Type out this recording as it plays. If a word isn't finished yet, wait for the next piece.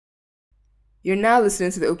You're now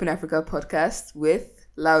listening to the Open Africa podcast with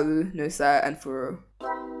Laulu, Nosa, and Furo.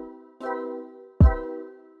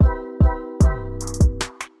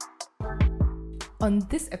 On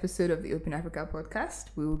this episode of the Open Africa podcast,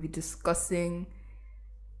 we will be discussing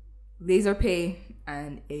Lazerpay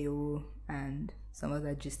and Eyowo and some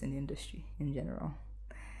other gist in the industry in general.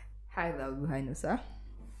 Hi Laulu, hi Nosa.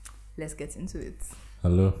 Let's get into it.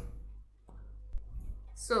 Hello.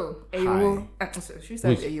 So, Eyowo... should we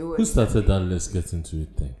start with Eyowo? Who started that let's get into it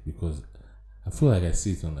thing? Because I feel like I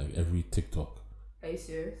see it on like every TikTok. Are you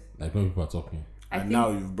serious? Like when people are talking.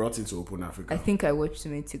 Now you've brought it to Open Africa. I think I watched too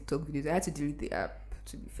many TikTok videos. I had to delete the app,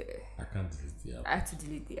 to be fair. I can't delete the app. I had to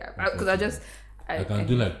delete the app. Because I can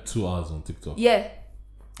do like 2 hours on TikTok. Yeah.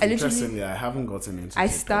 Interestingly, I haven't gotten into I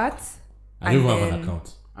TikTok. start... I don't even have an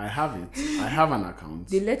account. I have it. I have an account.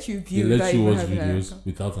 They let you They view let you watch having an videos account.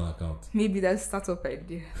 without an account. Maybe that's startup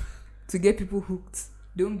idea. To get people hooked.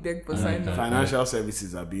 Don't beg for sign up. Financial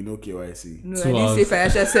services are being no KYC. No, 2 I didn't hours. say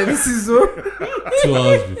financial services. So.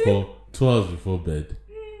 2 hours before bed.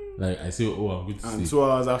 Like I say, oh, I'm going to And sleep. 2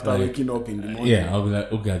 hours after Like, waking up in the morning. Yeah, I'll be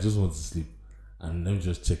like, okay, I just want to sleep. And let me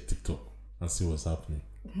just check TikTok and see what's happening.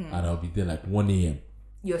 And I'll be there like 1 a.m.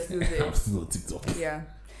 You're still there. I'm still on TikTok. Yeah.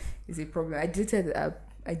 It's a problem. I deleted the app.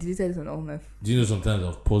 I deleted it on all my... Do you know sometimes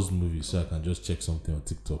I've paused movies so I can just check something on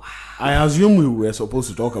TikTok? I assume we were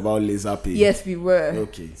supposed to talk about Lazerpay. Yes, we were.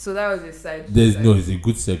 Okay. So that was a side. It's a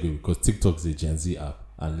good segue because TikTok is a Gen Z app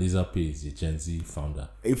and Lazerpay is a Gen Z founder.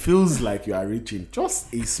 It feels like you are reaching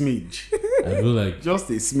just a smidge. I feel like Just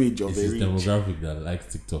a smidge of it's a this reach. demographic that likes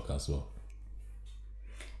TikTok as well.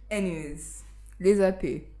 Anyways,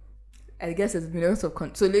 Lazerpay. I guess there's been a lot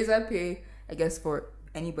of... So Lazerpay, I guess for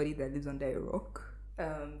anybody that lives under a rock,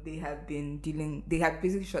 they have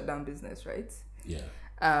basically shut down business, right? Yeah.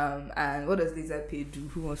 And what does Lazerpay do?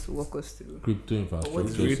 Who wants to walk us through? Crypto infrastructure.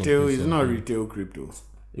 It's retail. It's not something. retail crypto.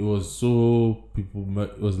 It was so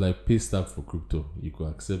it was like pay stack for crypto. You could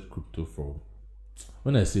accept crypto from.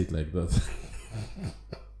 When I say it like that,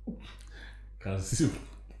 can see.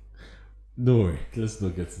 No worry, let's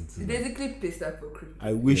not get into that. Basically, pay stuff for crypto.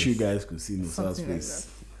 I wish Yes. you guys could see Nusa's Something like face.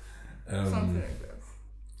 Something like that.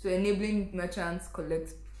 So enabling merchants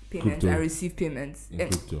collect payments Crypto. and receive payments. In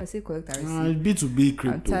crypto. I say collect and receive. B2B I'm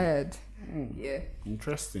crypto. tired. Yeah.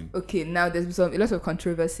 Interesting. Okay, now there's a lot of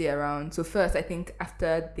controversy around. So first, I think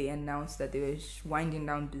after they announced that they were winding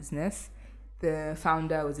down business, the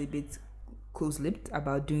founder was a bit close-lipped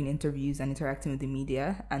about doing interviews and interacting with the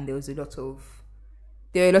media, and there's a lot of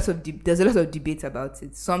debate about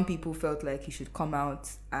it. Some people felt like he should come out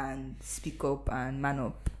and speak up and man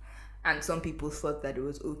up, and some people thought that it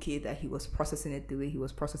was okay that he was processing it the way he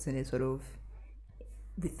was processing it, sort of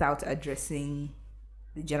without addressing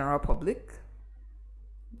the general public.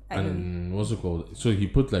 And what's it called? So he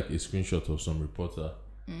put like a screenshot of some reporter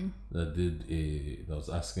that was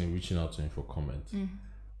reaching out to him for comment,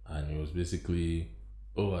 and it was basically,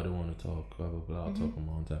 "Oh, I don't want to talk, blah blah blah. I'll talk on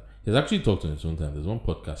my own time." He's actually talked on his own time. There's one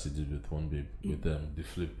podcast he did with one babe with the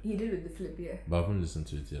flip, He did with the flip, yeah. but I haven't listened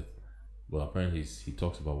to it yet. But apparently he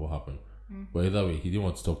talks about what happened. But either way, he didn't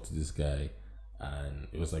want to talk to this guy, and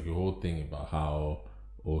it was like a whole thing about how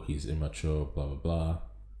he's immature, blah blah blah.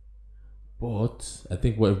 But I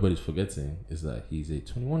think what everybody's forgetting is that he's a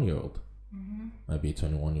 21-year-old. Might be a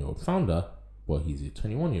 21-year-old founder, but he's a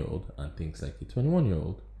 21-year-old and thinks like a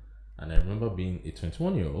 21-year-old. And I remember being a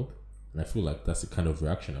 21-year-old, and I feel like that's the kind of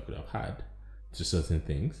reaction I could have had to certain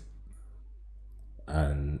things.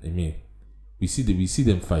 And I mean, we see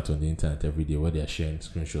them fight on the internet every day where they are sharing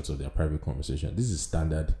screenshots of their private conversation. This is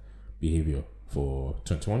standard behavior for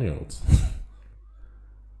 21-year-olds.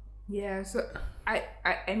 Yeah, so I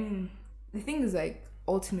mean, the thing is, like,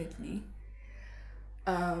 ultimately,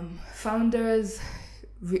 founders,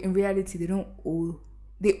 in reality,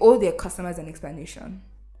 they owe their customers an explanation,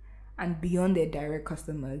 and beyond their direct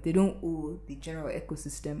customers, they don't owe the general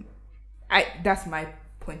ecosystem. That's my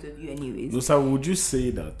point of view, anyways. Nusa, would you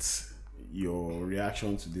say that your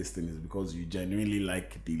reaction to this thing is because you genuinely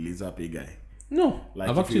like the Lazerpay guy? No, Like,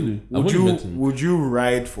 I've if actually. would you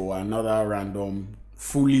ride for another random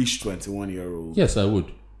foolish 21-year-old? Yes, I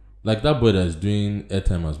would. Like that boy that's doing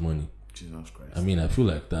airtime as money. Jesus Christ. I mean, I feel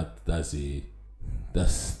like that's a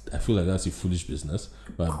foolish business,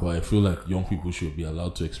 but I feel like young people should be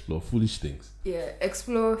allowed to explore foolish things. Yeah,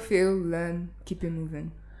 explore, fail, learn, keep it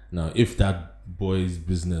moving. Now, if that boy's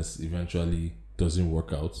business eventually doesn't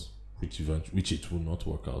work out, which it will not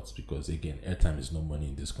work out, because again, airtime is no money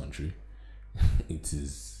in this country. It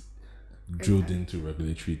is drilled into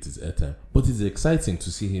regulatory. It is airtime, but it's exciting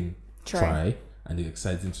to see him try, and it's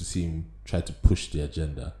exciting to see him try to push the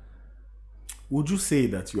agenda. would you say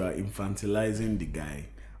that you are infantilizing the guy?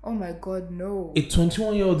 Oh my God, no. A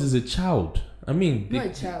 21-year-old is a child. I mean, Not a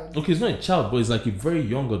child. Okay, it's not a child, but it's like a very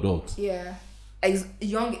young adult. Yeah.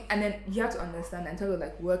 Young, and then you have to understand, in terms of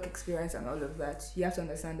like work experience and all of that, you have to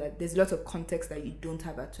understand that there's a lot of context that you don't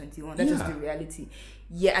have at 21. That's just the reality.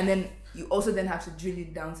 Yeah, and then you also then have to drill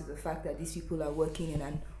it down to the fact that these people are working in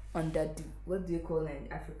an what do you call it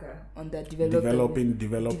in Africa?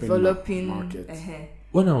 Developing market.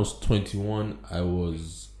 When I was 21, I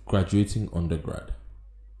was graduating undergrad.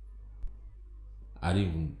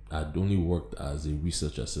 I'd only worked as a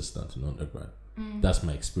research assistant in undergrad. That's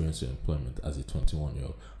my experience in employment as a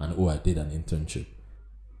 21-year-old. And I did an internship.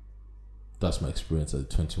 That's my experience as a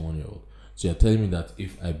 21-year-old. So you're telling me that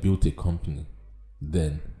if I built a company,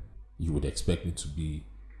 then you would expect me to be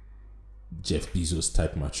Jeff Bezos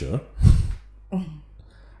type mature?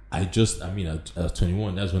 I was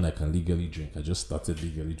 21. That's when I can legally drink. I just started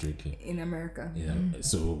legally drinking in America. Yeah,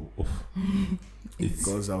 so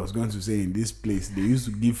because I was going to say, in this place they used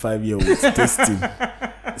to give 5-year-olds testing.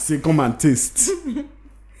 Say, come and taste.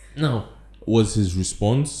 Now, was his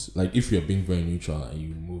response like, if you're being very neutral and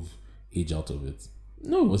you move age out of it?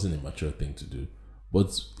 No, it wasn't a mature thing to do.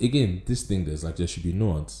 But again, this thing, there should be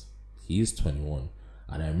nuance. He is 21,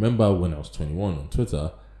 and I remember when I was 21 on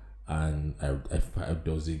Twitter. And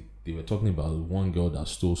they were talking about one girl that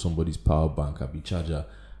stole somebody's power bank at the charger,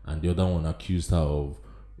 and the other one accused her of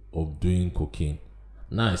doing cocaine.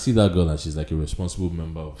 Now I see that girl and she's like a responsible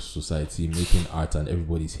member of society, making art, and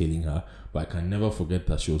everybody's hailing her. But I can never forget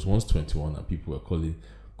that she was once 21 and people were calling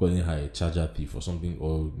her a charger thief or something,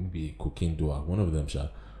 or maybe a cocaine doer, one of them.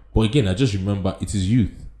 But again, I just remember it is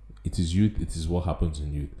youth. It is youth. It is what happens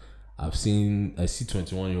in youth. I see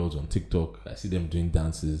 21-year-olds on TikTok. I see them doing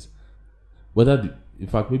dances. In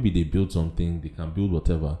fact, maybe they build something, they can build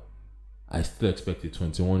whatever. I still expect a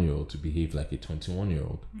 21-year-old to behave like a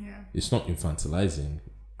 21-year-old. Yeah. It's not infantilizing.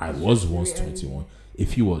 I was once 21.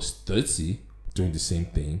 If he was 30 doing the same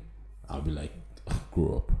thing, I'll be like,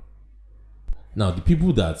 grow up. Now, the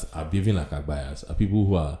people that are behaving like Agbayas are people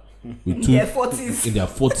who are with in their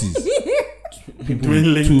 40s. People doing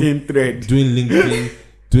LinkedIn thread. Doing LinkedIn,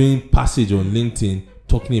 doing passage on LinkedIn,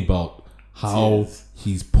 talking about how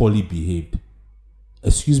he's poorly behaved.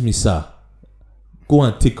 Excuse me, sir. Go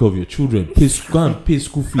and take care of your children. Go and pay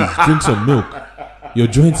school fees. Drink some milk. Your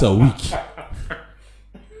joints are weak.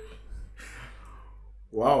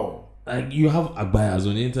 Wow. Like, you have Agbayas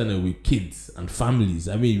on the internet with kids and families.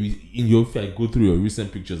 I mean, if I go through your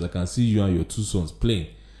recent pictures, I can see you and your two sons playing.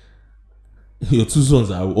 Your two sons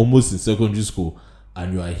are almost in secondary school,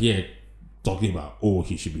 and you are here talking about,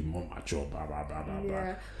 he should be more mature, blah, blah, blah, blah,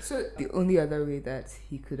 blah. So the only other way that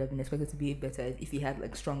he could have been expected to behave better is if he had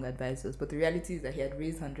like strong advisors. But the reality is that he had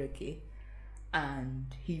raised 100K, and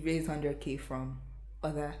he raised 100K from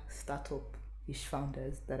other startup-ish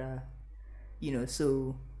founders that are,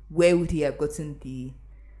 so where would he have gotten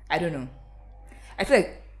I don't know. I feel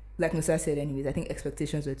like Musa said anyways, I think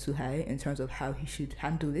expectations were too high in terms of how he should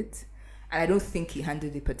handle it. And I don't think he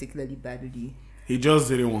handled it particularly badly. He just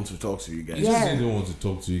didn't want to talk to you guys. He just didn't want to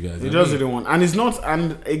talk to you guys. He just didn't want. And it's not,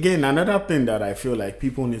 and again, another thing that I feel like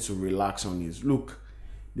people need to relax on is, look,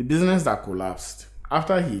 the business that collapsed,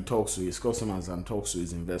 after he talks to his customers and talks to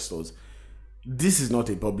his investors, this is not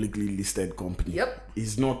a publicly listed company. Yep.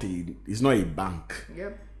 It's not a bank.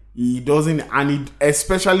 Yep. He doesn't, and he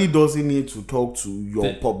especially doesn't need to talk to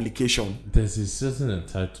your publication. There's a certain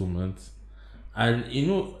entitlement. And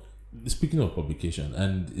speaking of publication,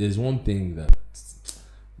 and there's one thing that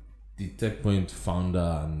the TechPoint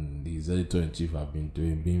founder and his editor-in-chief have been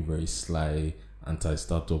doing, being very sly,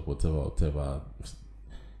 anti-startup, whatever,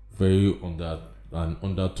 very an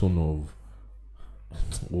undertone of,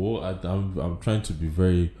 I'm trying to be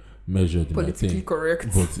very measured in politically my thing, correct,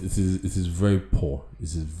 but it is very poor. It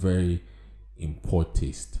is very in poor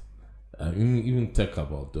taste. Even Tech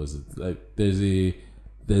About does it. Like there's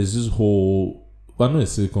this whole. We're not in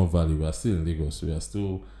Silicon Valley. We are still in Lagos. We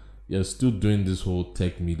are still doing this whole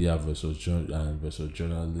tech media versus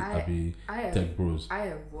journalism. Tech bros. I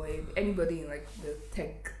avoid anybody in like the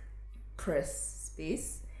tech press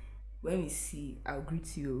space. When we see, I'll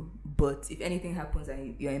greet you. But if anything happens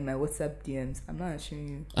and you're in my WhatsApp DMs, I'm not answering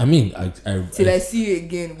you. I mean, till I see you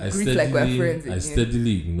again, greet like we're friends again. I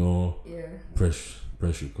steadily ignore press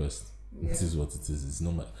requests. Yeah. This is what it is. It's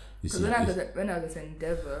not my. Because when I was at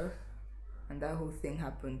Endeavor, and that whole thing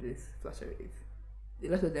happened with Flutterwave, a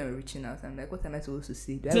lot of them were reaching out. I'm like, what am I supposed to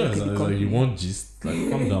say? Like, you want gist? Like,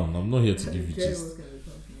 calm down. I'm not here to give you gist.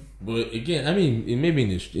 But again, I mean,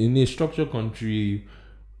 maybe in a structured country,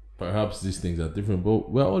 perhaps these things are different.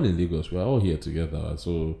 But we're all in Lagos. We're all here together.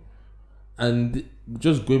 So, And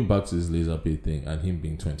just going back to this Lazerpay thing and him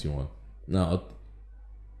being 21. Now,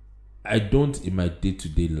 I don't in my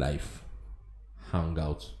day-to-day life hang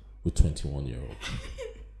out with 21-year-olds.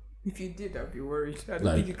 If you did, I'd be worried. I don't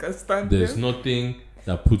Like, think you can stand There's them. nothing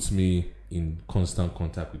that puts me in constant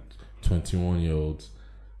contact with 21-year-olds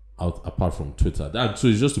out apart from Twitter. So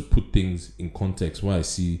it's just to put things in context when I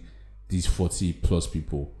see these 40 plus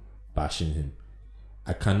people bashing him.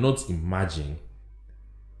 I cannot imagine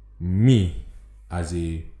me as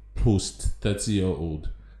a post 30-year-old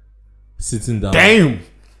sitting down. Damn.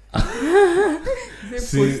 I'm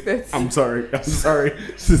sorry.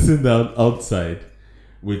 Sitting down outside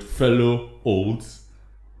with fellow olds,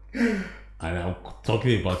 and I'm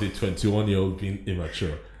talking about a 21-year-old being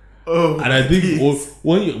immature. Oh, and I think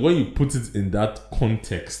when you put it in that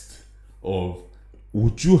context of,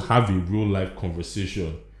 would you have a real life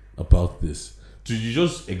conversation about this? So you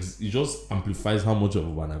just amplifies how much of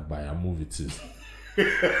an agbaya move it is.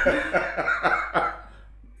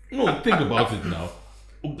 No, think about it now.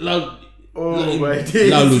 My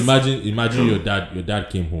days. Imagine your dad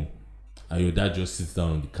came home and your dad just sits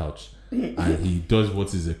down on the couch and he does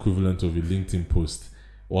what is equivalent of a LinkedIn post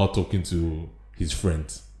while talking to his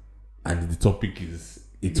friends, and the topic is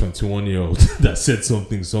a 21-year-old that said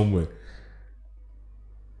something somewhere.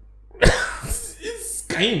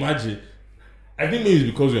 Can you imagine? I think maybe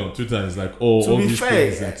it's because we're on Twitter and it's like, all these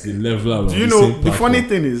things at the level. Do you know, the funny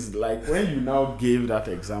thing is, like, when you now gave that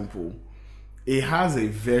example, it has a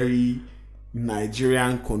very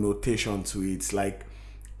Nigerian connotation to it. Like,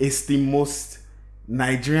 it's the most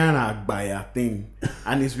Nigerian agbaya thing,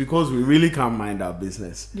 and it's because we really can't mind our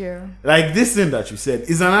business. Yeah. Like, this thing that you said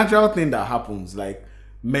is an actual thing that happens. Like,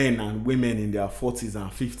 men and women in their 40s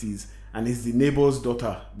and 50s, and it's the neighbor's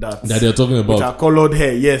daughter that they're talking about. With her colored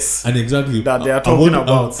hair, yes. And exactly. That they are talking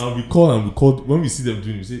about. And we call, when we see them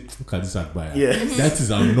doing it, we say, look at this agbaya. Yeah. That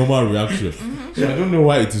is our normal reaction. So I don't know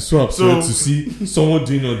why it is so absurd to see someone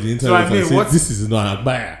doing on the internet and say, this is not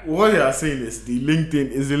agbaya. What you are saying is the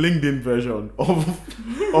LinkedIn version of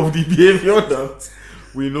the behavior that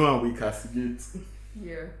we know and we castigate.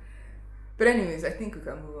 Yeah. But anyways, I think we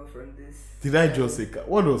can move on from this. Did I just say,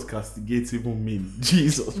 what does castigate even mean?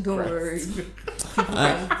 Jesus Don't Christ. worry.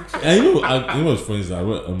 You know what's funny is that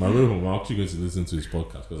on my way home, I'm actually going to listen to his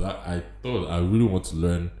podcast because I thought I really want to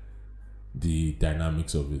learn the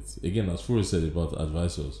dynamics of it. Again, as Furo said about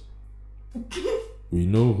advisors, we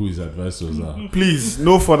know who his advisors are. Please,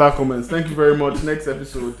 no further comments. Thank you very much. Next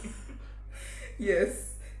episode. Yes.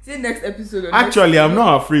 See next episode. Actually, I'm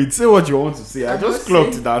not afraid. Say what you want to say. I I'm just not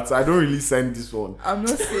clocked saying- that. I don't really send this one. I'm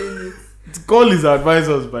not saying it. Call his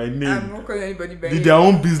advisors by I'm name. not calling anybody by Did name. their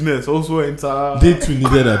own business also enter? They too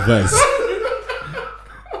needed advice.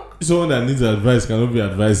 Someone that needs advice cannot be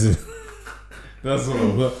advising. That's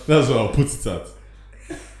what I'll put it at.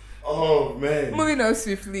 Oh man. Moving on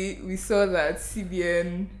swiftly, we saw that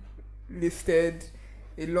CBN listed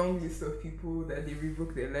a long list of people that they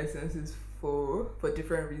revoked their licenses for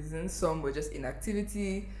different reasons. Some were just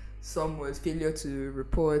inactivity, some was failure to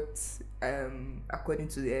report according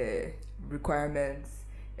to their requirements,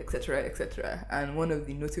 etc., etc. And one of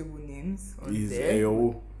the notable names on Is there,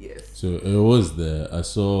 Eyowo. yes, So it was there. I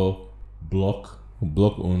saw Block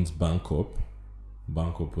owns Bancorp.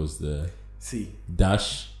 Bancorp was there. See,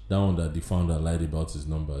 Dash, that one that the founder lied about his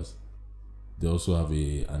numbers. They also have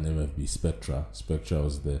an MFB, Spectra. Spectra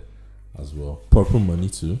was there as well. Purple Money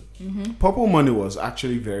too. Purple Money was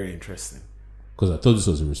actually very interesting. Because I thought this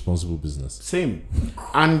was a responsible business. Same.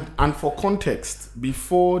 And for context,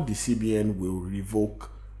 before the CBN will revoke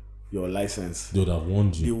your license, They would have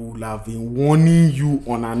warned they you. will have been warning you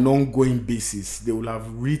on an ongoing basis. They will have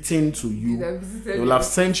written to you. They have visited They will have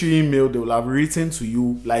sent you email. They will have written to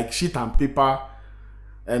you like sheet of paper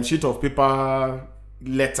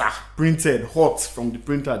letter printed hot from the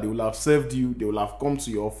printer. They will have served you. They will have come to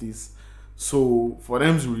your office. So for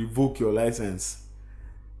them to revoke your license,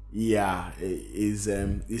 yeah, is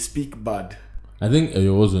speak bad. I think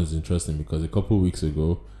Eyowo is interesting because a couple of weeks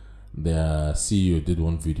ago, their CEO did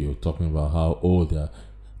one video talking about how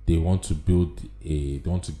they want to they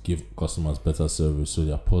want to give customers better service, so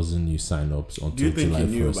they're pausing new sign-ups until Do you think July he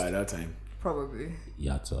knew 1st. by that time? probably.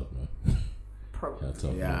 Yeah, it's up, man. Probably. Yeah, it's up,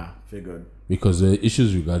 man. Yeah, figured. Because there are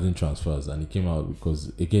issues regarding transfers, and it came out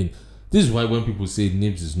because, again, this is why when people say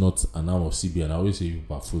NIBS is not an arm of CBN, I always say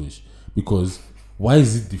people are foolish. Because why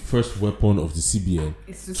is it the first weapon of the CBN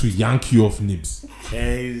It's just to yank you off NIBS?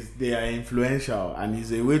 They are influential, and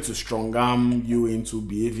it's a way to strong arm you into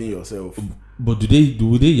behaving yourself. But do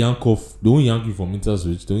they yank off? They won't yank you from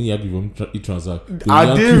Interswitch. They won't yank you from eTransact.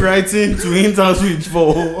 Are they writing to Interswitch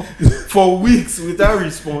for weeks without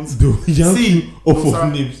response? They will yank See, you off those of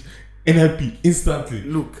are- names. NIP instantly.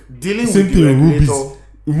 Look, dealing Same with thing the with regulator, rubies.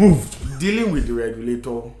 Removed. dealing with the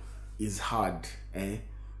regulator is hard,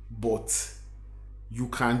 but you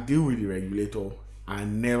can deal with the regulator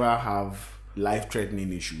and never have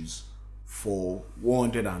life-threatening issues for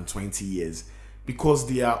 120 years because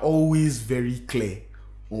they are always very clear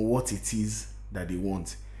on what it is that they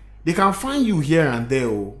want. They can find you here and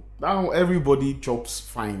there. Now everybody chops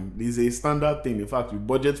fine. There's a standard thing. In fact, you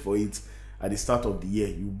budget for it at the start of the year.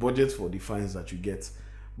 You budget for the fines that you get.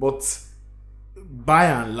 But by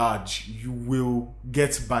and large, you will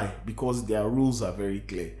get by because their rules are very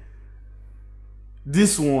clear.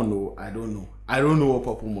 This one, I don't know. I don't know what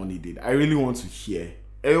Purple Money did. I really want to hear.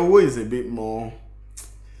 Eyowo is a bit more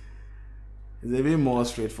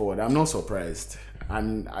straightforward. I'm not surprised.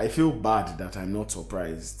 And I feel bad that I'm not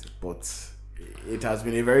surprised. But it has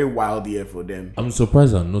been a very wild year for them. I'm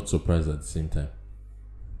surprised and not surprised at the same time.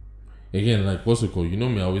 Again, like what's it called? You know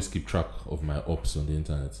me, I always keep track of my ops on the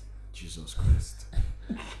internet. Jesus Christ.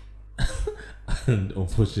 And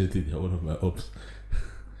unfortunately, they're one of my ops.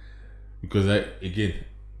 Because this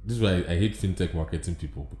is why I hate fintech marketing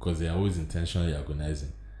people, because they're always intentionally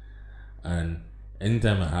organizing. And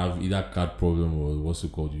anytime I have either card problem or what's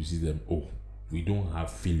it called, you see them, we don't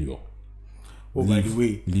have failure. By the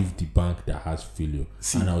way, leave the bank that has failure.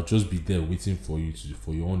 And I'll just be there waiting for you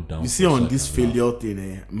for your own down. You see, on this failure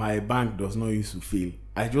thing, my bank does not used to fail.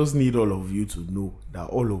 I just need all of you to know that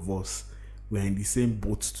all of us were in the same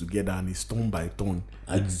boat together, and it's turn by turn.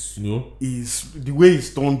 Is the way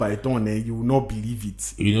it's turn by turn, you will not believe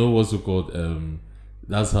it. You know what's it called?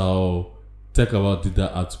 That's how Tech About did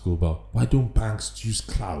that article about why don't banks use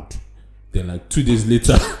cloud? Then like 2 days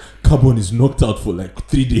later, Carbon is knocked out for like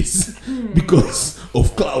 3 days because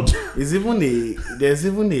of cloud. There's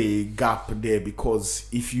even a gap there, because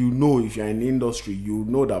if you're in the industry, you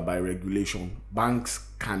know that by regulation, banks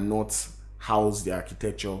cannot house the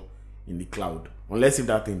architecture in the cloud unless if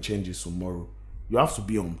that thing changes tomorrow. You have to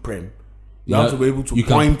be on-prem. You have to be able to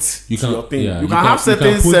point to your thing. Yeah, you can have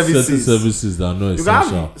certain services that are not you can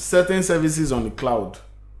essential. have certain services on the cloud,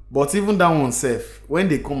 but even that one safe, when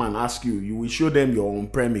they come and ask you, you will show them your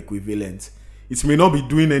on-prem equivalent. It may not be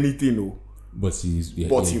doing anything, but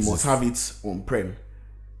you must have it on-prem.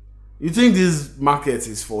 You think this market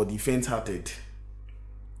is for the faint-hearted?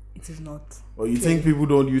 It is not. Or you think people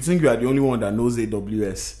don't? You think you are the only one that knows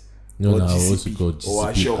AWS? No, GCP, what's it called?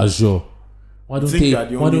 GCP, or Azure. Why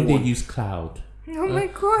don't they one? use cloud? Oh my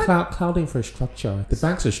god. Cloud infrastructure. The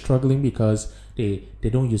banks are struggling because they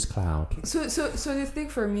don't use cloud. So the thing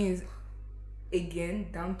for me is, again,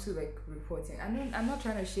 down to like reporting. I'm not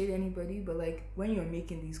trying to shade anybody, but like when you're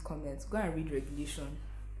making these comments, go and read regulation.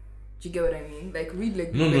 Do you get what I mean? Like read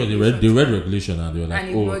like No, they read regulation and they were like,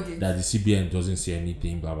 and that the CBN doesn't say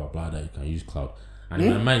anything, blah blah blah, that you can use cloud. And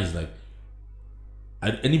in my mind is like,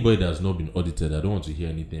 anybody that has not been audited, I don't want to hear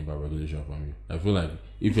anything about regulation from you. I feel like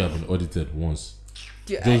if you have been audited once,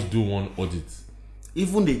 just do one audit.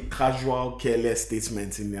 Even the casual, careless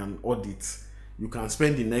statements in an audit, you can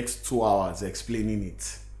spend the next 2 hours explaining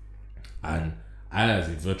it. And I, as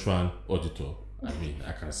a veteran auditor, I mean,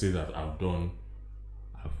 I can say that I've done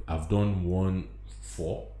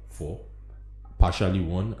four, partially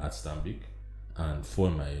one at Stanbic, and 4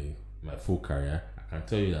 in my full career. I can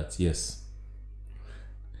tell you that yes,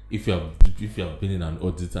 if you have been in an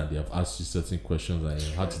audit and they have asked you certain questions and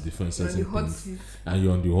you had to defend certain things, and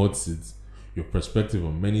you're on the hot seat, your perspective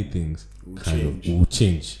on many things will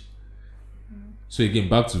change. So again,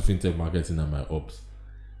 back to fintech marketing and my ops.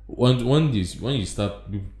 When you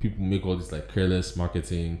start, people make all this like careless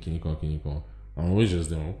marketing, kinikon. I'm always just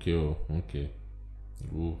them, okay.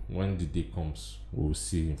 When the day comes, we'll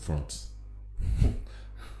see in front.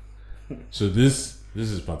 So this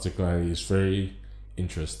is particularly, it's very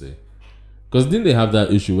interesting. Because didn't they have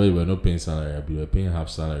that issue where you were not paying salary, but you were paying half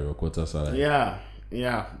salary or quarter salary?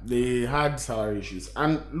 Yeah, they had salary issues.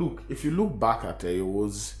 And look, if you look back at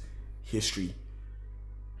Eyowo's history,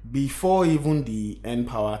 before even the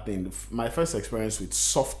N-Power thing, my first experience with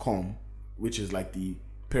Softcom, which is like the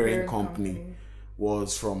parent company,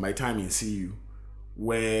 was from my time in CU,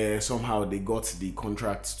 where somehow they got the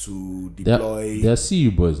contract to deploy. They're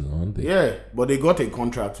CU boys now, aren't they? Yeah, but they got a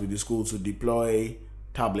contract with the school to deploy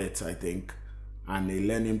tablets, I think, and a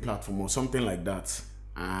learning platform or something like that.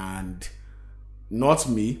 And not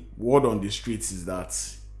me, word on the streets is that,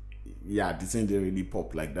 the thing didn't really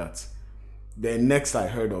pop like that. The next I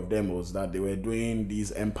heard of them was that they were doing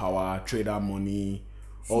these Empower, Trader Money,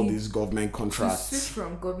 all these government To contracts. switch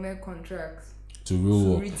from government contracts To real to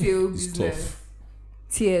work. retail It's business. tough.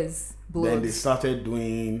 Tears, blood. Then they started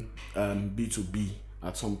doing B2B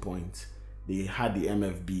at some point. They had the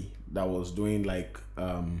MFB that was doing like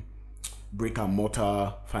brick and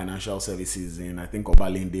mortar financial services in, I think,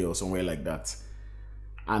 Obalende or somewhere like that.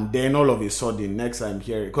 And then all of a sudden, next I'm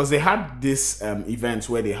hearing, because they had this events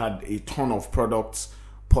where they had a ton of products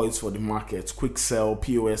poised for the market, quick sell,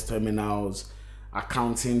 POS terminals,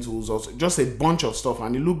 accounting tools, also just a bunch of stuff,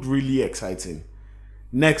 and it looked really exciting.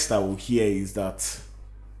 Next I will hear is that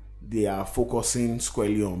they are focusing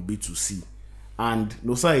squarely on B2C. And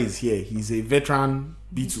Nosa is here. He's a veteran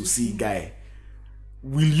B2C guy.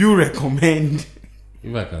 Will you recommend?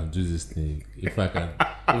 If I can do this thing, if I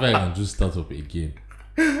can do startup again,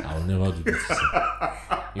 I'll never do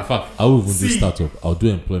B2C. In fact, I will even do startup. I'll do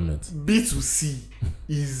employment. B2C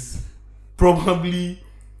is probably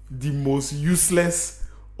the most useless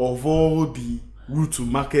of all the route to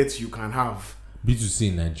market you can have. B2C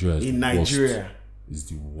in Nigeria Is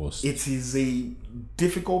the worst. It is a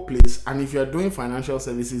difficult place, and if you are doing financial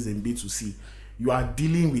services in B2C, you are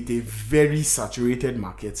dealing with a very saturated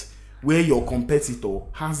market where your competitor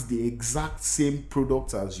has the exact same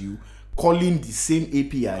product as you, calling the same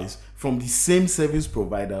APIs from the same service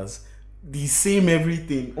providers, the same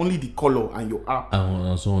everything, only the color and your app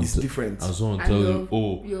is different. And someone And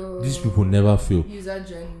tell your these people never fail. user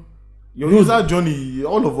journey. Your user journey,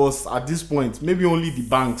 all of us at this point, maybe only the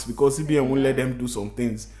banks, because CBN won't let them do some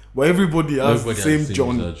things, but everybody has the same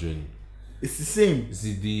journey. User journey. It's the same.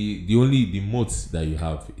 See, the modes that you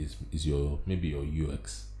have is your maybe your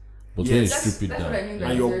UX, but when you strip it That's down, what I mean by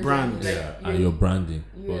And your user brand. journey, yeah, and your branding,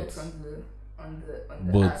 UX but on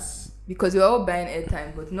the but app. Because we're all buying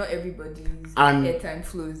airtime, but not everybody's And- airtime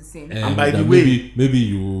flow is the same. And by the that way- maybe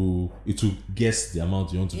it will guess the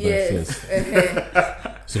amount you want to buy Yes. first.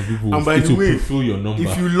 Some people And by it the will way, fulfill your number.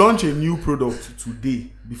 If you launch a new product today,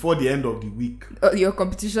 before the end of the week, Your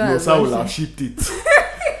competition your has sir will launched have shipped it.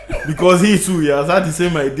 Because he has had the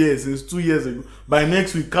same idea since 2 years ago. By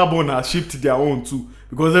next week, Carbon has shipped their own too.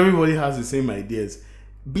 Because everybody has the same ideas.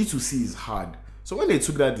 B2C is hard. So when they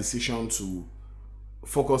took that decision to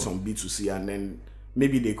focus on B2C, and then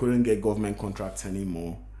maybe they couldn't get government contracts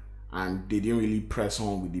anymore, and they didn't really press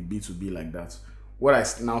on with the B2B like that, what I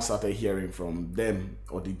now started hearing from them,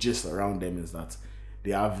 or the gist around them, is that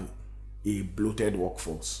they have a bloated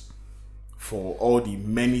workforce for all the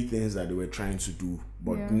many things that they were trying to do,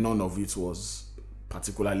 but none of it was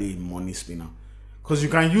particularly a money spinner. Because you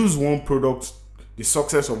can use one product, the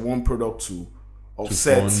success of one product to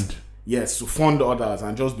offset, to fund others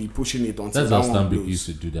and just be pushing it until That's that how one Stanbic blows. used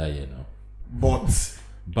to do that here now. But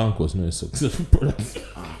Bank was not a successful product.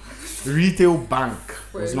 retail bank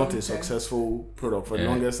For was a not long a time. successful product for the Yeah.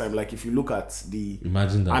 longest time. Like if you look at the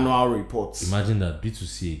Imagine that. annual reports, Imagine that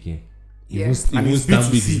B2C again. Yeah. and it's Stanbic.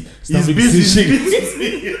 B2C. It's Stanbic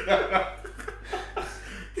B2C.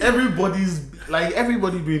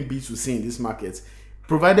 Everybody doing B2C in this market,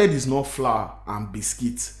 provided it's not flour and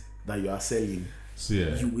biscuits that you are selling, So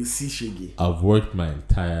yeah, you will see shaggy. I've worked my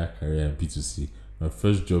entire career in B2C. My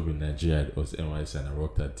first job in Nigeria was NYC, and I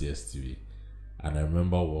worked at DSTV. And I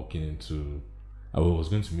remember I was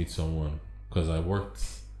going to meet someone because I worked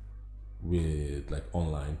with like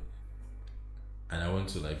online, and I went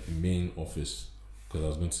to like the main office because I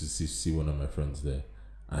was going to see one of my friends there,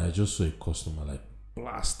 and I just saw a customer like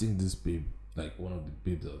blasting this babe, like one of the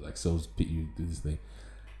babes that like sells you do this thing,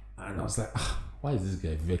 and I was like, why is this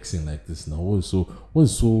guy vexing like this now? Why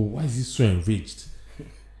is he so enraged?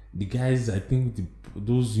 The guys, I think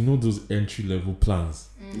those entry level plans.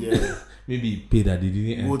 Yeah. Maybe he paid that they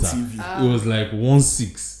didn't Go enter. TV. It was like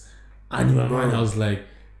 1.6, and in my mind I was like,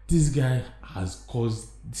 this guy has caused.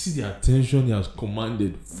 See the attention he has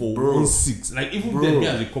commanded for 1.6. Like even then, me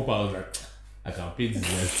as a couple, I was like, I can pay this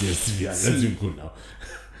guy's TSTV and let him go now.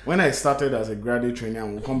 When I started as a graduate trainee,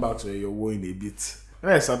 and we'll come back to Eyowo in a bit.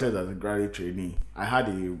 When I started as a graduate trainee, I had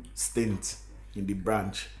a stint in the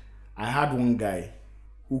branch. I had one guy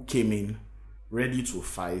who came in ready to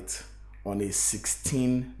fight on a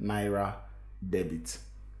 16 naira debit.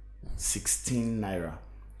 16 naira.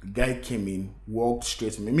 The guy came in, walked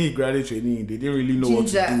straight to me. Me, graduate trainee, they didn't really know what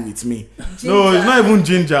to do with me. No, it's not even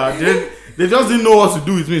ginger. They just didn't know what to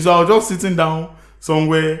do with me. So I was just sitting down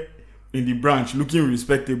somewhere in the branch looking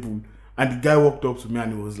respectable. And the guy walked up to me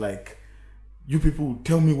and he was like, you people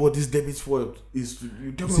tell me what this debit for is.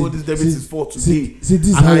 You tell me what this debit is for today. See, this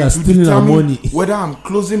is And how I you're to stealing our determine money. whether I'm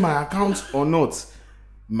closing my account or not.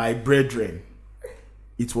 My brethren,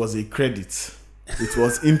 it was a credit. It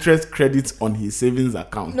was interest credit on his savings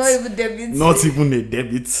account. Not even debit. Not even a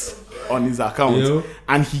debit. on his account, You know?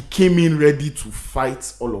 and he came in ready to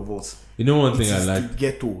fight all of us. You know one It thing is the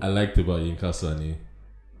ghetto. I liked about Yinka Sani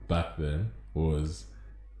back then was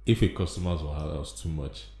if a customer was too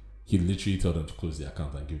much, he literally told them to close the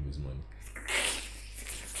account and give him his money.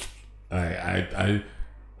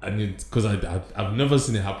 I mean, because I've never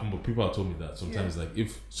seen it happen, but people have told me that sometimes, like,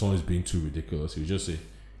 if someone is being too ridiculous, he will just say,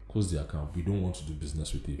 close the account. We don't want to do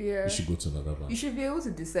business with you. Yeah. You should go to another bank. You should be able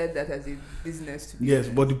to decide that as a business. Yes,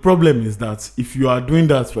 but the problem is that if you are doing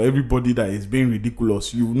that for everybody that is being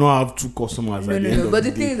ridiculous, you will not have two customers at the end of But the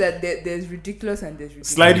the day. thing is that there's ridiculous and there's ridiculous.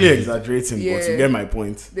 Slightly exaggerating, but Yeah. you get my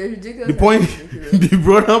point. There's ridiculous. The point, and there's ridiculous. the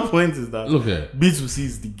broader point is that Look at B2C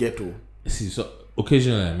is the ghetto. See, so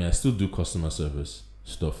occasionally, I mean, I still do customer service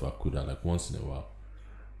stuff at Kuda, like once in a while,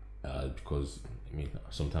 because I mean,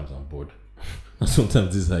 sometimes I'm bored.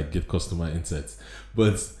 Sometimes this is like get customer insights.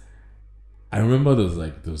 But I remember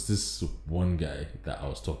there was this one guy that I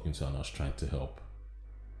was talking to and I was trying to help,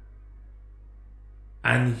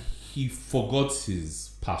 and he forgot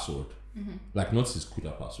his password, like not his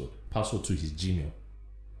Kuda password to his Gmail.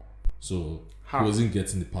 So he wasn't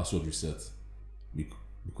getting the password reset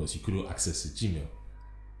because he couldn't access his Gmail,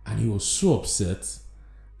 and he was so upset,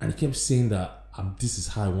 and he kept saying that this is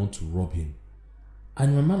how I want to rob him.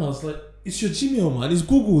 And my man, I was like, it's your Gmail, man. It's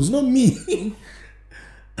Google. It's not me.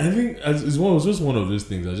 I think it was just one of those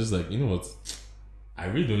things. I was just like, you know what? I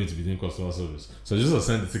really don't need to be doing customer service. So I just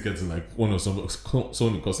assigned the ticket to like someone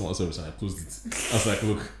in customer service, and I closed it. I was like,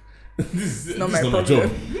 look, this is not my job.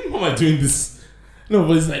 Why am I doing this? No,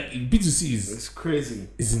 but it's like B2C It's crazy.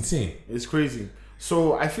 It's insane. It's crazy.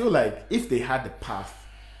 So I feel like if they had the path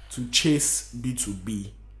to chase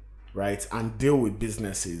B2B, right, and deal with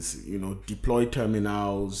businesses, deploy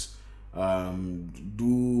terminals,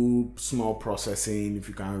 do small processing. If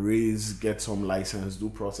you can get some license, do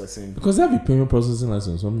processing. Because they have a payment processing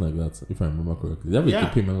license, something like that, if I remember correctly. They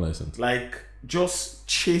have a payment license. Like, just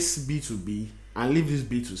chase B2B and leave this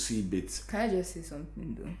B2C bit. Can I just say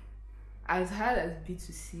something though? As hard as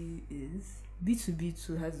B2C is, B2B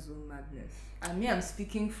too has its own madness. And me, I'm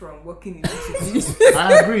speaking from working in B2B.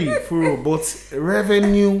 I agree, Furo, but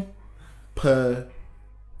revenue per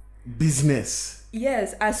business.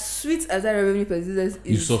 Yes, as sweet as that revenue per business is,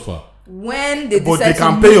 you suffer. When they But decide they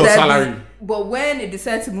can to pay move your that salary. But when they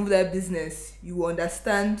decide to move that business, you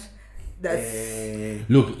understand that.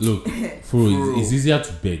 Look, Furo, it's easier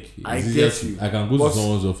to beg. I get you. I can go But to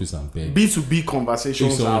someone's office and beg. B2B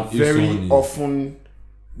conversations are very often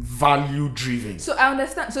value driven. So I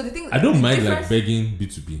understand. So the thing, I don't the mind like begging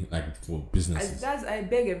B2B, like for businesses. I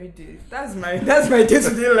beg every day. That's my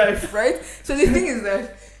day-to-day life, right? So the thing is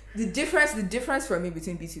that the difference for me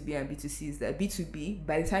between B2B and B2C is that B2B,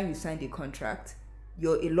 by the time you sign the contract,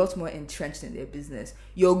 you're a lot more entrenched in their business.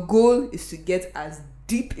 Your goal is to get as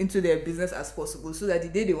deep into their business as possible, so that the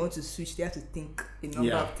day they want to switch, they have to think a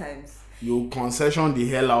number of times. You concession the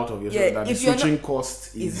hell out of yourself that the switching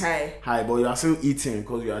cost is high, but you are still eating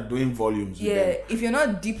because you are doing volumes. If you're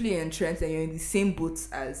not deeply entrenched and you're in the same boat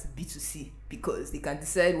as B2C, because they can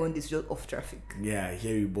decide when this is just off traffic. Yeah, I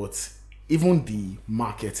hear you, but even the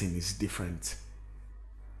marketing is different.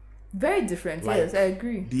 Very different, yes, I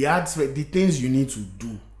agree. The ads, the things you need to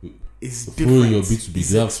do is different. For your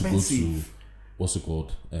B2B, you have to go to what's it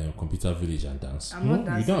called? Computer Village and dance. I'm not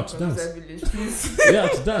dancing. You don't have to dance. Village, please. You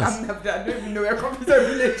have to dance. I don't even know where Computer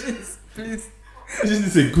Village is. Please. This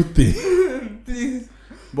is a good thing. Please.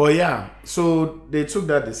 But yeah, so they took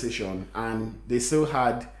that decision and they still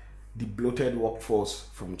had the bloated workforce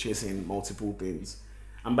from chasing multiple things.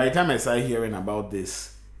 And by the time I started hearing about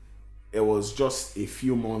this, it was just a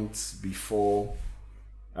few months before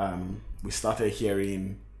we started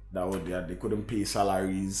hearing that they couldn't pay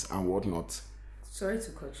salaries and whatnot. Sorry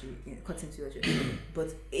to cut into your journey,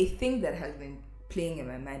 but a thing that has been playing in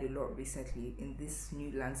my mind a lot recently in this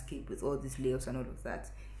new landscape with all these layoffs and all of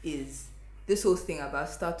that is this whole thing about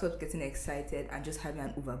startups getting excited and just having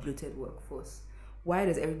an over-bloated workforce. Why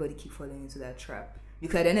does everybody keep falling into that trap?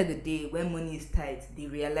 Because at the end of the day, when money is tight, they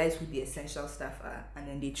realize who the essential staff are and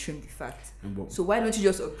then they trim the fat. So why don't you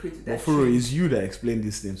just operate with that? But Furo, it's you that explained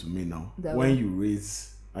this thing to me now. When you raise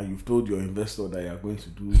and you've told your investor that you're going to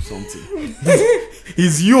do something.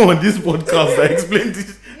 It's you on this podcast that explained it.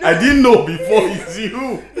 No. I didn't know before. It's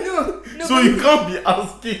you. No, so you can't be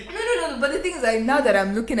asking. No. But the thing is, like, now that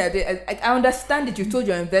I'm looking at it, I understand that you told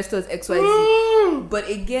your investors X, Y, Z. But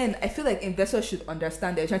again, I feel like investors should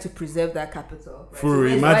understand they're trying to preserve that capital. Right? For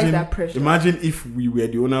imagine if we were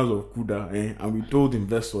the owners of Kuda and we told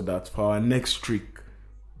investors that for our next trick,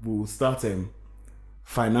 we'll start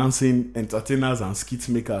financing entertainers and skit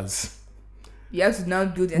makers. You have to now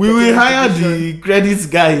do the. We will hire division. the credits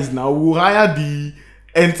guys now. We'll hire the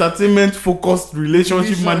entertainment focused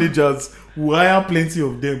relationship Division. managers. We'll hire plenty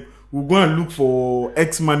of them. We'll go and look for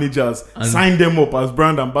ex-managers, sign them up as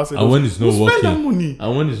brand ambassadors. And when it's not We'll spend that working, money.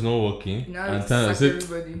 and when it's not working, Now and it's time I sack said,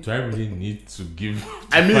 everybody. do I really need to give?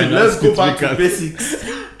 I mean, finance let's go back to certificate? basics.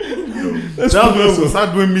 That's when we'll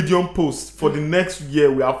start doing medium posts. For the next year,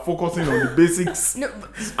 we are focusing on the basics No,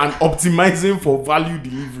 and optimizing for value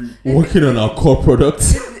delivery. Working on our core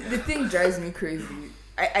products. the thing drives me crazy.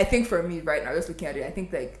 I think for me right now, just looking at it, I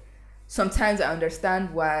think like sometimes I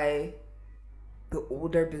understand why the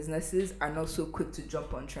older businesses are not so quick to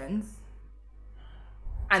jump on trends.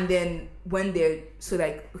 And then when they're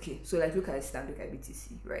look at Stamp, look at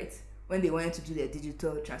B2C, right? When they wanted to do their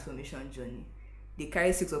digital transformation journey, they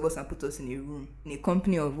carried 6 of us and put us in a room in a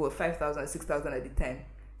company of 5,000, 6,000 at the time.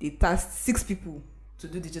 They tasked 6 people to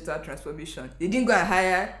do digital transformation. They didn't go and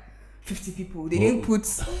hire 50 people. They didn't put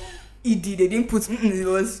ED. They didn't put. It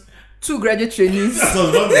was 2 graduate trainees. I was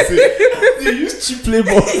about to say, they use cheap labor.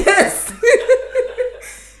 Yes.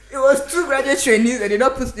 It was 2 graduate trainees, and they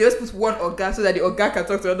just put one organ so that the organ can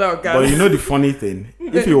talk to other organ. But you know the funny thing,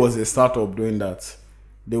 if it was a startup doing that,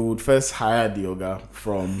 they would first hire the Oga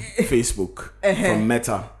from Facebook, from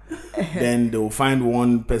Meta. Then they will find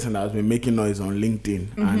one person that has been making noise on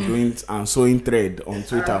LinkedIn and sowing thread on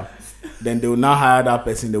Twitter. Then they will now hire that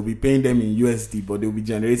person. They'll be paying them in USD, but they'll be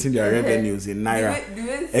generating their revenues in Naira.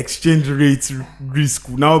 Exchange rate risk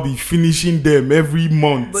will now be finishing them every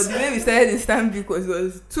month. But the way we started the Stamp because it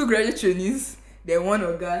was 2 graduate trainees, then one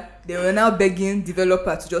organ. They were now begging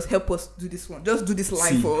developers to just help us do this one. Just do this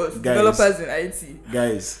line for us. Guys, developers in IT.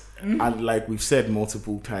 Guys, and like we've said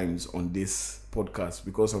multiple times on this podcast,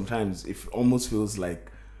 because sometimes it almost feels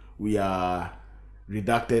like we are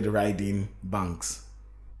redacted riding banks.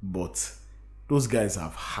 But those guys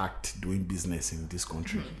have hacked doing business in this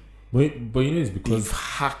country. But you know, it's because They've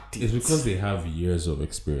hacked it. it's because they have years of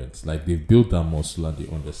experience. Like they've built that muscle and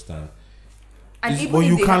they understand. And even But if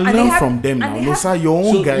you they can and they learn have- from them and now. they No, have- sir, your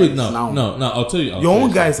own guys wait, now. no, I'll tell you. Your own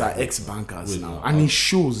you guys are something. ex-bankers Wait, now. no, And it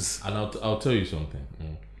shows. And I'll tell you something.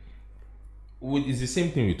 It's the same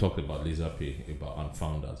thing we talked about Lazerpay and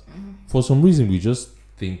founders. For some reason, we just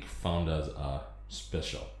think founders are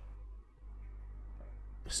special.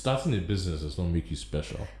 Starting a business does not make you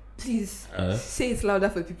special. Please say it louder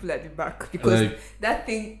for the people at the back, because that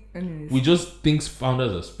thing. Anyways. We just think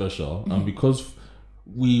founders are special, and because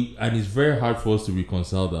and it's very hard for us to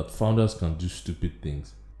reconcile that founders can do stupid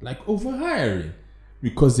things like overhiring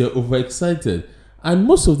because they're overexcited, and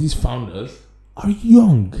most of these founders are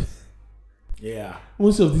young. Yeah.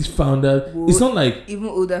 Most of these founders, it's not like Even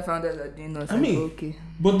older founders are doing nothing. I mean, okay.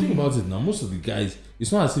 But think about it now. Most of the guys,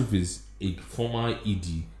 it's not as if it's a former ED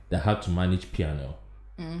that had to manage P&L.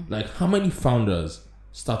 Like, how many founders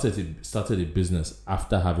started a business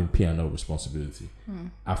after having P&L responsibility,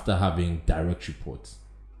 after having direct reports?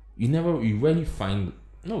 You rarely find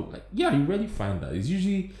that.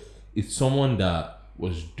 It's someone that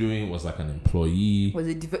was like an employee.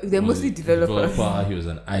 They're mostly developers. He was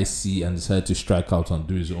an IC and decided to strike out and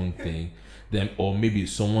do his own thing. Then, or maybe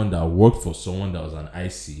someone that worked for someone that was an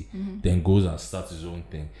IC, then goes and starts his own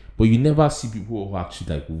thing. But you never see people who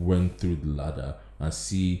actually like went through the ladder and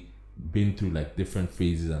been through like different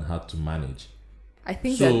phases and had to manage. I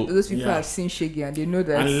think that those people yeah. have seen Shaggy and they know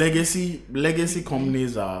that. And legacy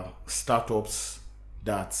companies are startups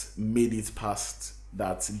that made it past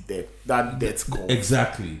that debt curve.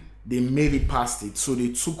 Exactly. They made it past it, so they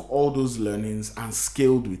took all those learnings and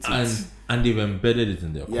scaled with it. And they've embedded it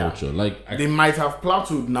in their culture. Like they might have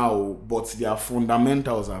plateaued now, but their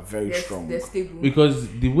fundamentals are very strong. They're stable. Because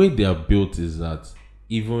the way they are built is that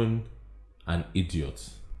even an idiot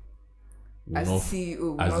As the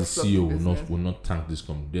CEO will not tank this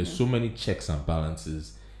company. There's so many checks and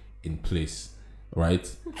balances in place, right?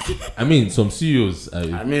 I mean, some CEOs.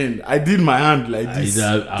 I did my hand like this.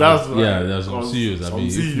 There's some CEOs. Some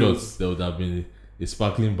If CEOs. not, there would have been a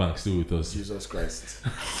sparkling bank still with us. Jesus Christ.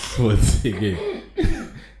 But again,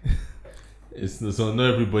 so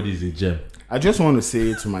not everybody is a gem. I just want to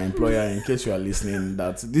say to my employer, in case you are listening,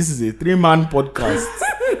 that this is a 3-man podcast,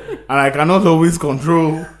 and I cannot always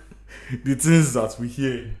control the things that we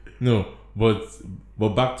hear. No, but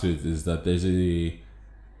back to it is that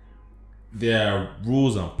there are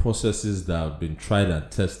rules and processes that have been tried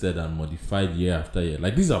and tested and modified year after year.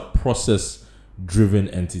 Like, these are process-driven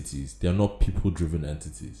entities. They are not people-driven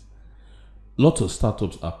entities. Lots of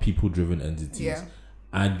startups are people-driven entities. Yeah.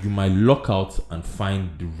 And you might lock out and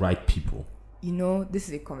find the right people. You know, this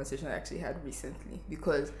is a conversation I actually had recently,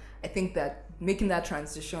 because I think that making that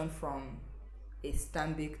transition from a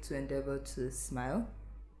Stanbic to endeavor to smile.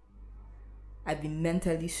 I've been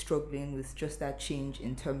mentally struggling with just that change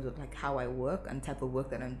in terms of like how I work and type of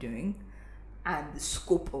work that I'm doing and the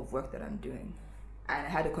scope of work that I'm doing. And I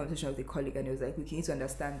had a conversation with a colleague and it was like, we need to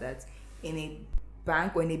understand that in a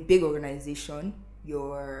bank or in a big organization,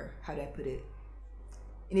 how do I put it?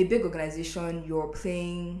 In a big organization, you're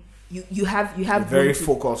playing, you have a very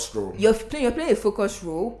focused role. You're playing a focused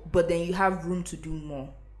role, but then you have room to do more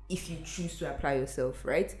if you choose to apply yourself,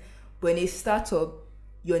 right? But in a startup,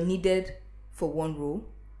 you're needed for one role,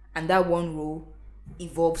 and that one role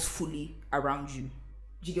evolves fully around you.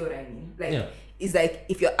 Do you get what I mean? It's like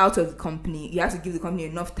if you're out of the company, you have to give the company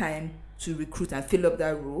enough time to recruit and fill up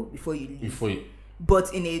that role before you leave.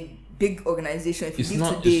 But in a big organization, if you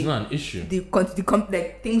leave today, it's not an issue.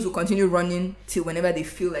 Like things will continue running till whenever they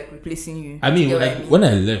feel like replacing you. I mean, when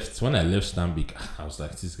I left Stanbic, I was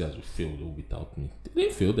like, these guys will fail without me. They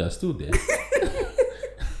didn't fail; they're still there.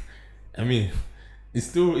 I mean, it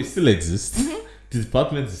still exists. Mm-hmm. The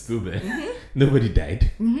department is still there. Mm-hmm. Nobody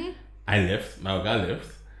died. Mm-hmm. I left. My guy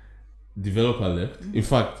left. Developer left. Mm-hmm. In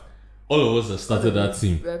fact, all of us that started that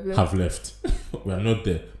team have left. We are not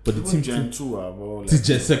there. But the team Gen 2 have all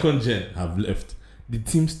second gen have left. The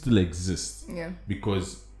team still exists. Yeah.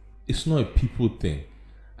 Because it's not a people thing.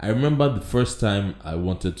 I remember the first time I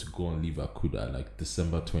wanted to go and leave Akuda, like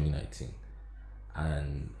December 2019.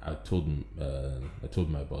 And I told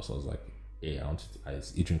my boss, I was like, hey,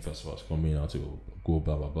 it's Eating Festival, it's coming out to go,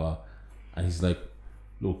 blah, blah, blah. And he's like,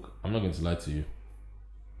 look, I'm not going to lie to you.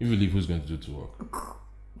 If you leave, who's going to do to work?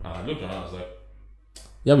 And I looked around, I was like,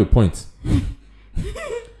 you have a point.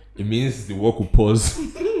 It means the work will pause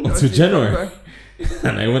until January.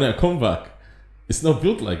 And when I come back, it's not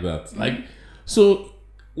built like that. Mm-hmm. Like, so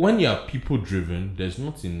when you are people driven, there's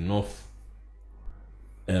not enough.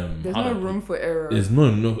 There's no room for error. There's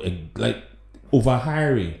not enough, like,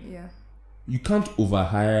 overhiring. Yeah. You can't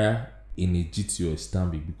overhire in a GT or a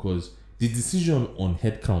Stanbic because the decision on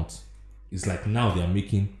headcount is like now they are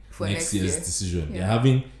making for next year's decision. Yeah. They're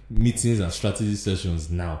having meetings and strategy sessions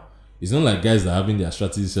now. It's not like guys that are having their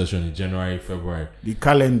strategy session in January, February. The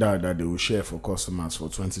calendar that they will share for customers for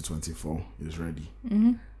 2024 is ready.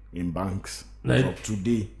 Mm-hmm. In banks. Like, up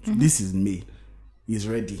today. Mm-hmm. This is May. Is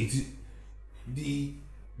ready.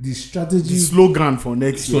 The strategy. The slogan for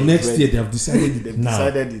next year. So next year they have decided it now.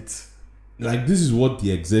 Decided it. Like, this is what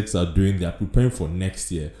the execs are doing. They are preparing for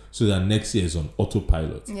next year so that next year is on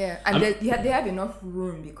autopilot. Yeah, and they have enough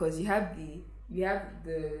room because you have the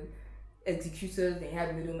executors, then you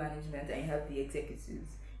have middle management, and you have the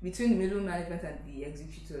executives. Between the middle management and the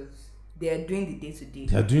executors, they are doing the day-to-day.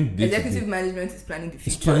 They are doing the day-to-day. Executive management is planning the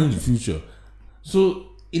future. It's planning the future. So,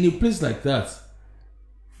 in a place like that,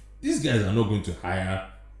 these guys are not going to hire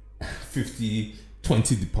 50,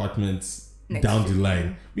 20 departments down the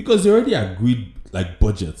line because they already agreed like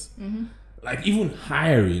budgets. Mm-hmm. Like even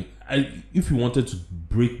hiring, if you wanted to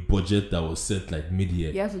break budget that was set like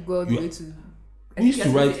mid-year, you have to go all the way to. We used to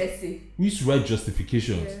write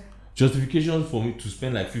justifications. Yeah. Justifications for me to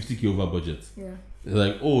spend like 50k over budget. Yeah. It's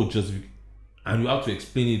like, and you have to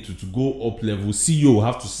explain it to go up level. CEO will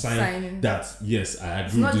have to sign that. Yes, I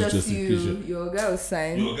agree with this justification. Your guy will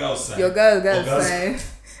sign. Your guy will sign.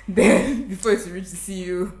 Then before it's reach the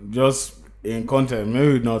CEO. Just in context,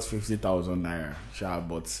 maybe not 50,000 naira, sure,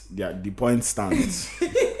 but the point stands.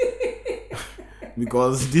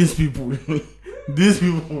 Because these people,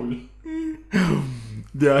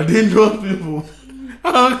 they are dangerous people.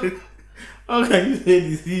 How can you say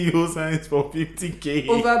the CEO signs for 50k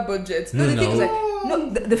over budget? No, the thing is like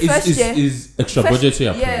the first year is extra budget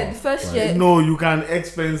here. Yeah, the first year. No, you can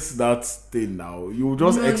expense that thing now. You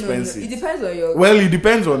just expense it. It depends on your. Well, it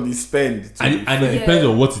depends on the spend, and it depends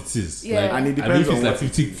on what it is. Yeah. Like, and it depends on if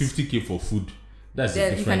it's like 50k for food. That's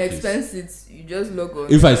then a you can case. expense it. You just log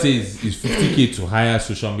on. If I say it's 50k to hire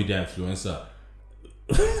social media influencer,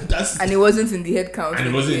 and it wasn't in the head count.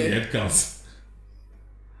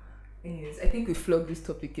 Anyways, I think we flogged this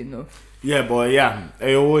topic enough. Yeah, but yeah,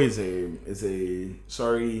 Eyowo is a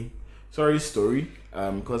sorry story.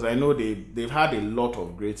 Because I know they've had a lot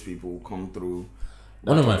of great people come through.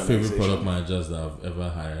 One of my favorite product managers that I've ever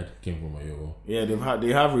hired came from Eyowo. Yeah,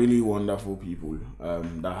 they have really wonderful people.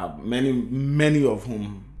 That have many of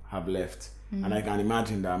whom have left, and I can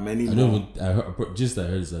imagine that many more. I heard is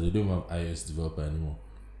that they don't have iOS developer anymore.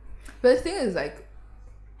 But the thing is, like,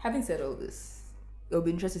 having said all this, it'll be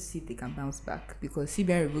interesting to see if they can bounce back because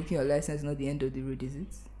CBN revoking your license is not the end of the road, is it?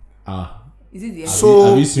 Is it the end?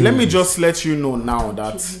 So let me just let you know now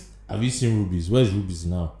that have you seen Rubies? Where's Rubies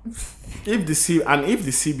now? If the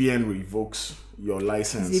CBN revokes your It's a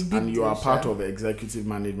license big and you are deal, part sha. of executive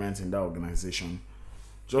management in that organization,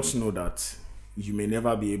 just know that you may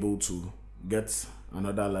never be able to get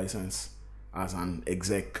another license as an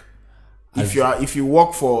exec. If you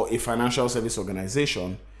work for a financial service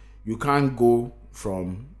organization, you can't go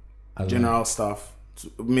from general staff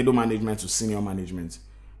to middle management to senior management.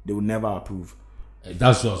 They will never approve.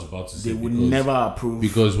 That's what I was about to say. They will never approve.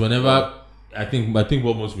 Because whenever I think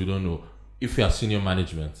what most people don't know, if you are senior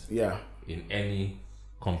management in any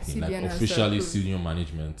company, CBN like has to officially approve. senior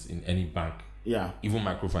management in any bank, even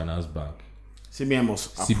microfinance bank,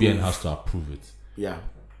 CBN has to approve it. Yeah.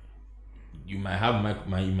 You might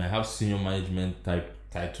have senior management type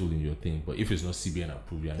title in your thing, but if it's not CBN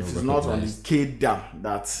approved, you're not It's recognized. not on the CADA,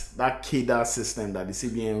 that CADA system that the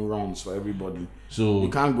CBN runs for everybody. So you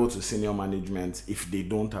can't go to senior management if they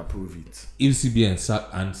don't approve it. if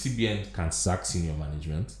CBN can sack senior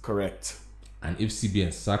management, Correct. and if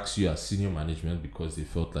CBN sacks you as senior management because they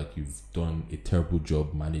felt like you've done a terrible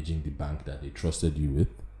job managing the bank that they trusted you with,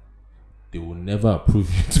 they will never approve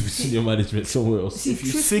you to be senior management somewhere else. If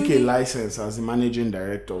you seek a license as the managing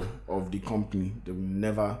director of the company, they will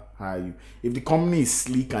never hire you. If the company is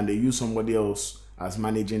sleek and they use somebody else as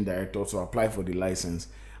managing director to apply for the license,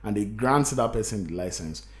 and they grant that person the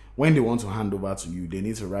license, when they want to hand over to you, they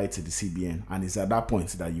need to write to the CBN, and it's at that point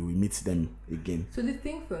that you will meet them again. So the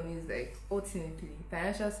thing for me is like, ultimately,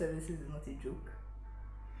 financial services is not a joke.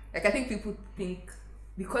 Like, I think people think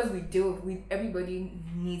because we deal with everybody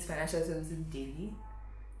needs financial services daily,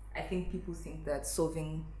 I think people think that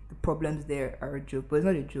solving the problems there are a joke, but it's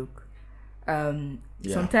not a joke.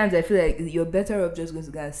 Sometimes I feel like you're better off just going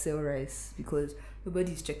to go and sell rice because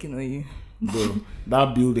nobody's checking on you. Bro,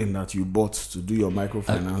 that building that you bought to do your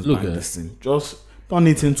microfinance bank this thing, just turn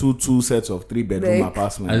it into 2 sets of 3-bedroom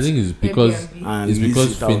apartments. I think it's because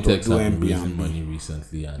Airbnb. fintechs have been Airbnb. raising money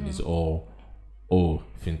recently, and it's all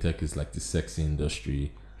fintech is like the sexy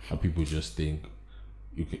industry, and people just think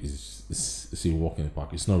it's a walk in the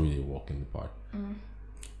park. It's not really a walk in the park.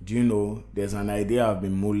 Do you know there's an idea I've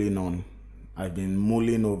been mulling on? I've been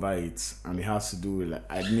mulling over it, and it has to do with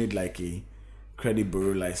like I need like a credit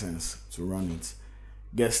bureau license to run it.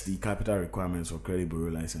 Guess the capital requirements for credit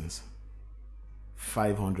bureau license.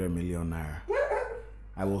 500 million naira.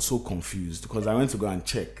 I was so confused because I went to go and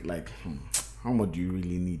check like how much do you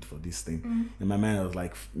really need for this thing? In my mind I was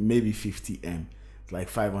like maybe 50M. It's like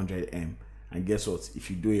 500M. And guess what? If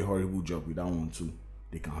you do a horrible job with that one too,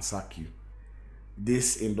 they can sack you.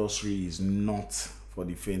 This industry is not for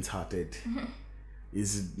the faint-hearted.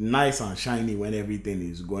 It's nice and shiny when everything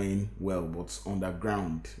is going well, but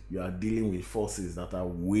underground, you are dealing with forces that are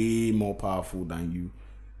way more powerful than you.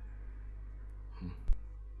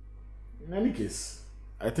 In any case,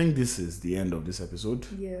 I think this is the end of this episode.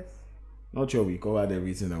 Yes. Not sure we covered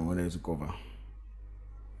everything I wanted to cover.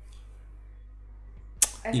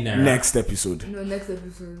 Next episode. No, next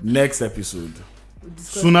episode. Next episode. We'll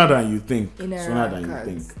discuss Sooner than you think. in our Sooner than you cards.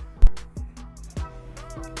 think.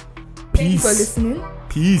 Thank you Peace. for listening.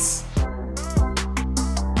 Peace.